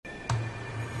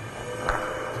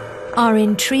Our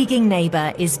intriguing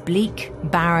neighbour is bleak,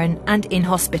 barren and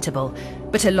inhospitable,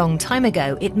 but a long time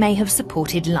ago it may have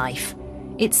supported life.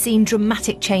 It's seen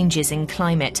dramatic changes in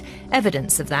climate.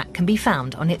 Evidence of that can be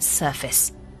found on its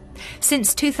surface.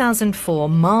 Since 2004,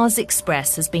 Mars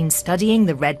Express has been studying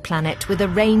the red planet with a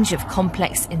range of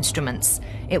complex instruments.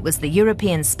 It was the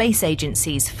European Space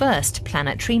Agency's first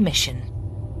planetary mission.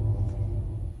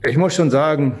 Ich muss schon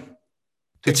sagen,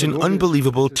 it's an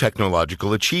unbelievable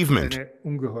technological achievement.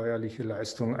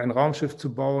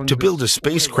 To build a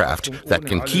spacecraft that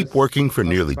can keep working for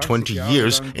nearly 20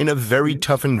 years in a very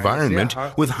tough environment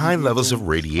with high levels of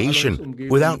radiation,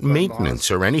 without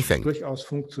maintenance or anything.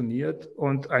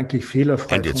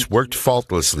 And it's worked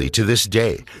faultlessly to this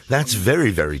day. That's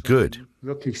very, very good.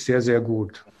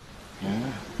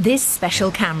 This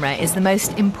special camera is the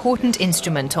most important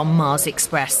instrument on Mars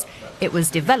Express. It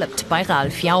was developed by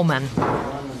Ralf Jaumann.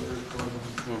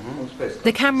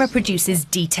 The camera produces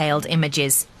detailed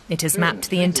images. It has mapped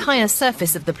the entire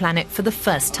surface of the planet for the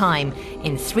first time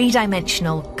in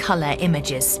three-dimensional colour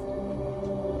images.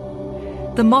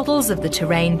 The models of the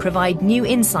terrain provide new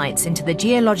insights into the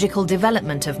geological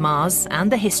development of Mars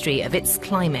and the history of its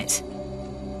climate.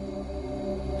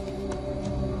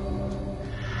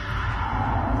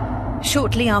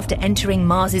 Shortly after entering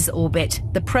Mars's orbit,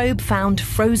 the probe found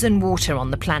frozen water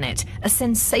on the planet, a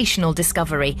sensational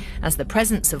discovery, as the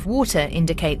presence of water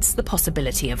indicates the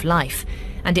possibility of life.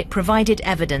 And it provided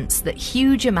evidence that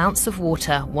huge amounts of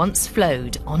water once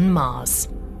flowed on Mars.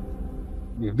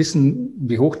 We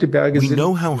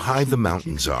know how high the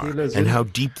mountains are and how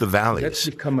deep the valleys,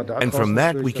 and from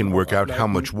that we can work out how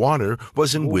much water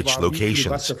was in which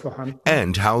locations,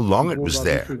 and how long it was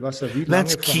there.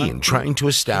 That's key in trying to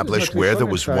establish where there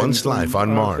was once life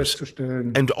on Mars,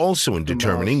 and also in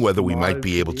determining whether we might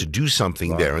be able to do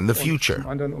something there in the future.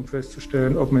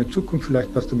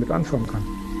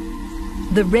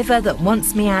 The river that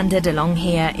once meandered along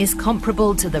here is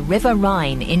comparable to the River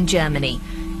Rhine in Germany.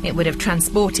 It would have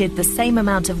transported the same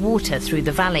amount of water through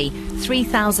the valley,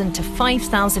 3,000 to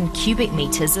 5,000 cubic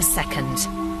meters a second.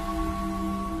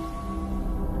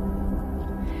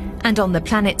 And on the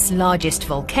planet's largest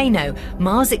volcano,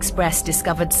 Mars Express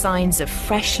discovered signs of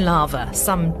fresh lava,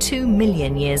 some 2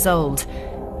 million years old.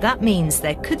 That means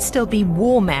there could still be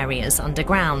warm areas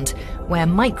underground, where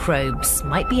microbes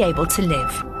might be able to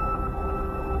live.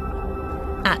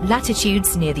 At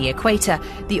latitudes near the equator,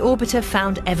 the orbiter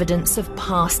found evidence of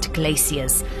past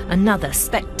glaciers, another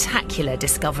spectacular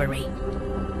discovery.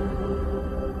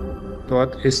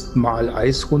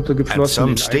 At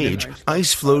some stage,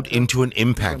 ice flowed into an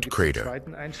impact crater.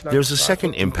 There's a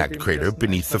second impact crater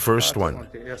beneath the first one.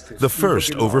 The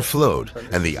first overflowed,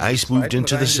 and the ice moved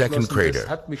into the second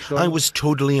crater. I was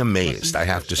totally amazed, I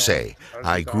have to say.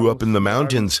 I grew up in the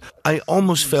mountains. I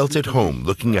almost felt at home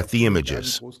looking at the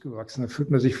images.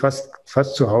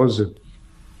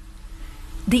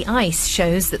 The ice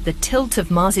shows that the tilt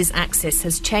of Mars's axis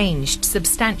has changed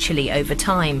substantially over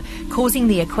time, causing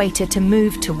the equator to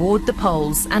move toward the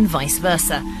poles and vice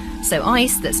versa. So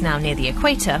ice that's now near the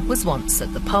equator was once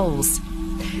at the poles.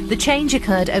 The change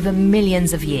occurred over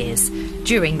millions of years.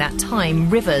 During that time,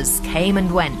 rivers came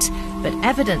and went, but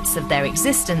evidence of their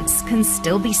existence can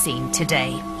still be seen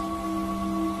today.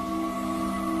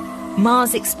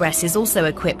 Mars Express is also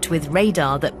equipped with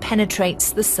radar that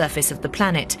penetrates the surface of the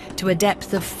planet to a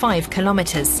depth of 5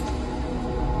 kilometers.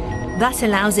 That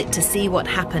allows it to see what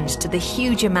happened to the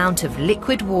huge amount of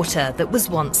liquid water that was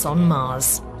once on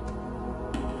Mars.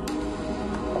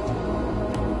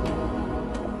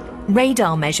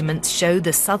 Radar measurements show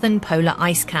the southern polar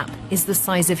ice cap is the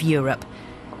size of Europe.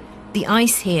 The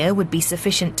ice here would be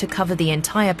sufficient to cover the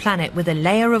entire planet with a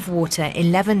layer of water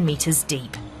 11 meters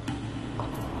deep.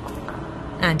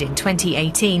 And in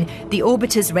 2018, the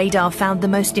orbiter's radar found the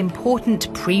most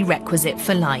important prerequisite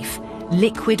for life: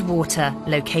 liquid water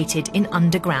located in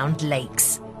underground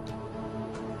lakes.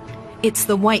 It's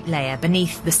the white layer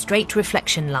beneath the straight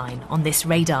reflection line on this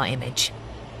radar image.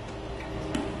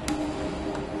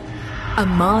 A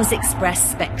Mars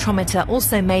Express spectrometer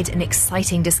also made an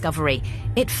exciting discovery.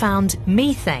 It found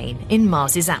methane in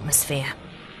Mars's atmosphere.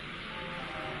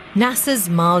 NASA's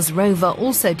Mars rover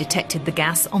also detected the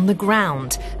gas on the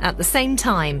ground at the same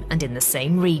time and in the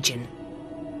same region.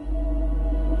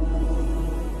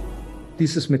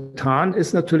 Methane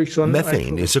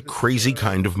is a crazy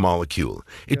kind of molecule.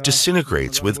 It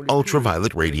disintegrates with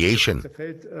ultraviolet radiation.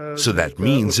 So that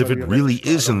means if it really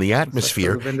is in the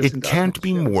atmosphere, it can't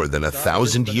be more than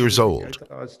 1,000 years old.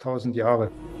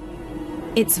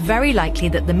 It's very likely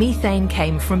that the methane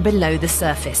came from below the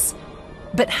surface.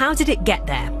 But how did it get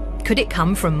there? Could it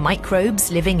come from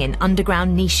microbes living in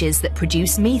underground niches that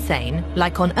produce methane,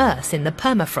 like on Earth in the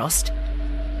permafrost?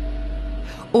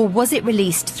 Or was it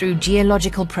released through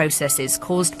geological processes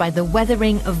caused by the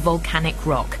weathering of volcanic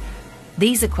rock?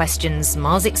 These are questions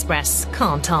Mars Express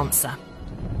can't answer.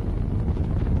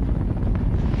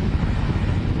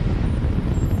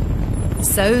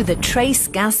 So the Trace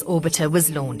Gas Orbiter was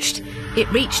launched.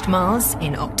 It reached Mars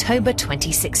in October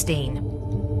 2016.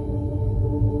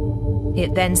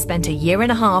 It then spent a year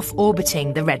and a half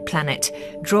orbiting the red planet,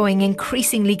 drawing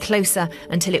increasingly closer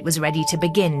until it was ready to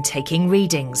begin taking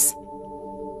readings.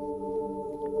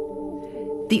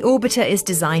 The orbiter is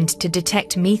designed to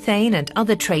detect methane and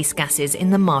other trace gases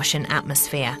in the Martian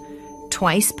atmosphere.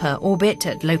 Twice per orbit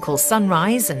at local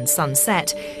sunrise and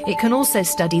sunset, it can also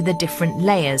study the different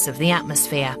layers of the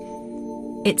atmosphere.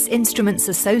 Its instruments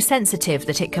are so sensitive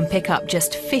that it can pick up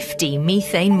just 50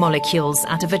 methane molecules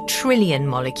out of 1 trillion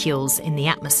molecules in the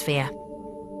atmosphere.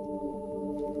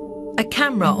 A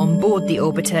camera on board the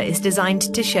orbiter is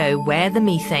designed to show where the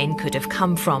methane could have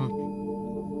come from.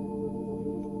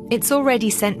 It's already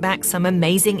sent back some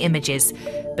amazing images,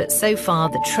 but so far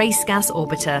the Trace Gas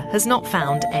Orbiter has not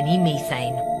found any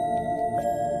methane.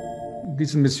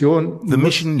 The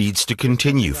mission needs to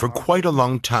continue for quite a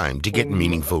long time to get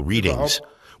meaningful readings.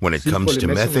 When it comes to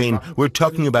methane, we're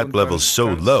talking about levels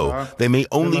so low, they may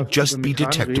only just be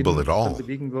detectable at all.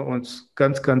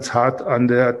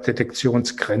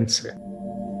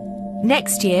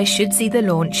 Next year should see the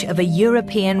launch of a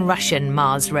European-Russian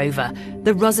Mars rover,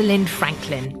 the Rosalind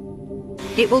Franklin.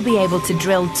 It will be able to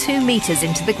drill 2 meters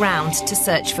into the ground to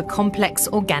search for complex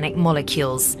organic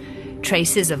molecules.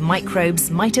 Traces of microbes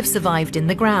might have survived in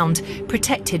the ground,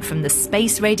 protected from the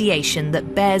space radiation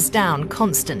that bears down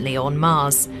constantly on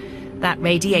Mars. That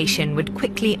radiation would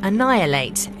quickly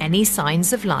annihilate any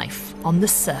signs of life on the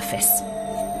surface.